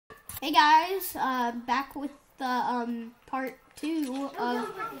Hey guys, back with the part 2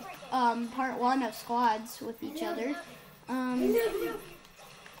 of part 1 of squads with each other.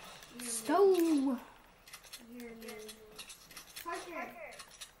 So Parker,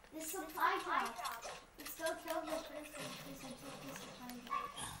 the supply drop. Let's go kill the person who took the supply drop.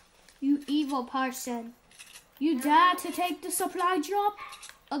 you evil person, you dare to take the supply drop?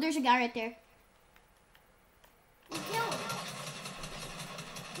 Oh, there's a guy right there. You kill him.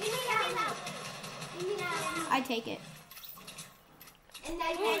 Give me that. Give me that. I take it. And then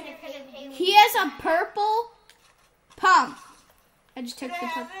you're gonna pay me. He has a purple pump. I just took the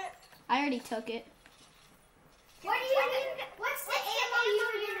pump. I already took it. What's the ammo you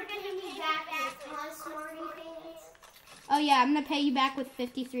were gonna pay me back with? Smarty pants? Oh yeah, I'm gonna pay you back with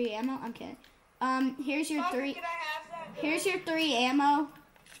 53 ammo. I'm kidding. Here's your 3. Here's your 3 ammo.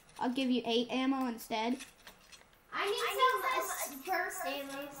 I'll give you 8 ammo instead. I need some burst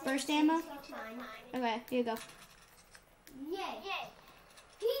ammo. Burst ammo? Okay, here you go. Yay.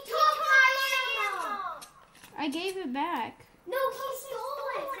 He took my ammo. I gave it back. No, he stole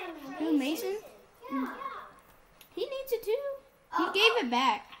it from me. Who, Mason? Yeah. He needs it too. He gave it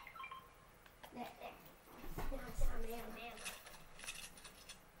back.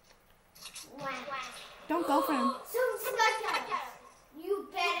 Don't go for him. You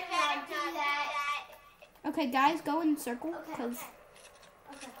better not do that. Okay, guys, go in circle because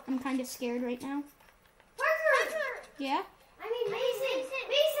Okay. I'm kind of scared right now. Parker! Yeah? I mean, Mason,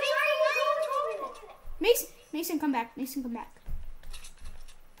 where are you going? Mason, come back. Mason, come back.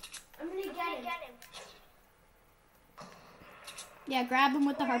 I'm gonna get him. Yeah, grab him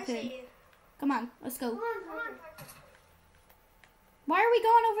with the harpoon. Come on, let's go. Come on, Parker. Why are we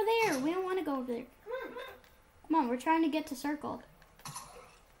going over there? We don't want to go over there. Come on. Come on, we're trying to get to circle.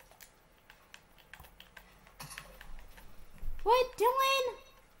 What, Dylan?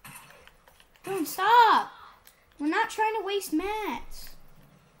 Don't stop. We're not trying to waste mats.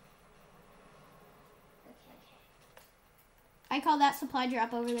 I call that supply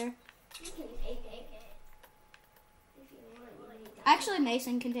drop over there. You can take it. If you want. Actually,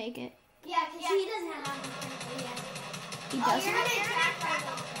 Mason can take it. Yeah, because he doesn't have anything yet. He Oh, doesn't. you're gonna attack by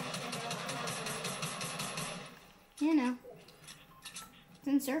You know. It's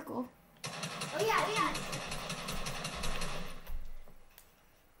in circle. Oh, yeah.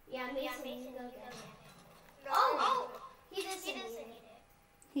 Yeah, Mason can go get it. Oh, he doesn't need it.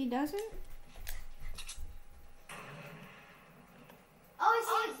 He doesn't? Oh,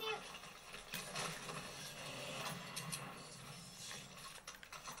 I see it.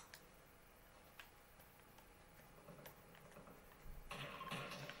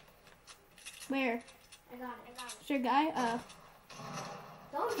 Where? I got it. Is your guy?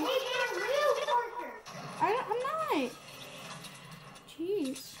 Don't take it real, Parker. I'm not.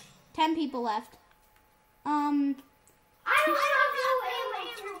 Jeez. 10 people left. I don't have no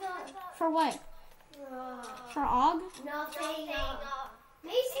ammo For what? for For AUG? nothing.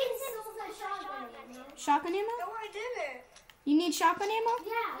 Mason stole the shotgun ammo. Shotgun ammo? No, I didn't. You need shotgun ammo?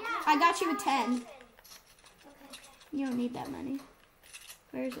 Yeah. I got you a 10. Okay. You don't need that many.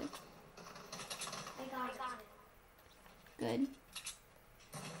 Where is it? I got it. Good.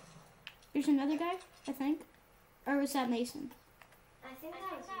 There's another guy, I think. Or was that Mason? I think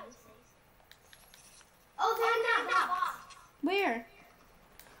that was Mason. Oh, they're in that box. Where?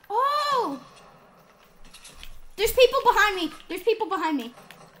 Oh! There's people behind me. There's people behind me.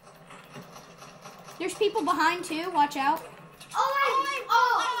 There's people behind too. Watch out.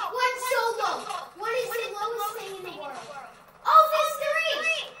 One's solo. One is the lowest thing in the world. Oh, there's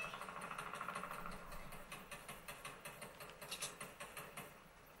 3.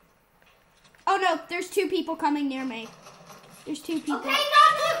 Oh no, there's 2 people coming near me. There's 2 people. Okay, not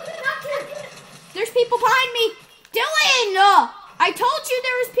two. There's people behind me. Dylan! I told you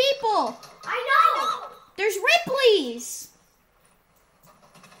there was people. I know. There's Ripley's.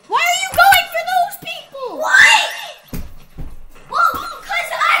 Why are you going for those people? What? Well, because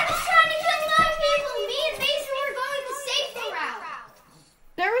I was trying to kill my people. Me and Mason were going the safety route.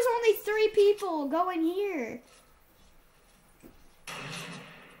 There was only 3 people going here.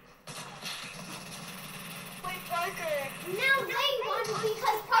 Wait, Parker. Now they won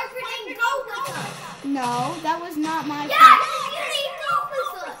because Parker didn't go with us. No, that was not my Yeah, fault. you didn't go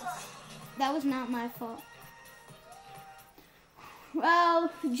with us. That was not my fault. Well,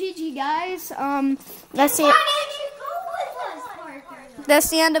 GG guys. That's it. Why didn't you go with us, Parker? That's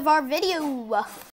the end of our video.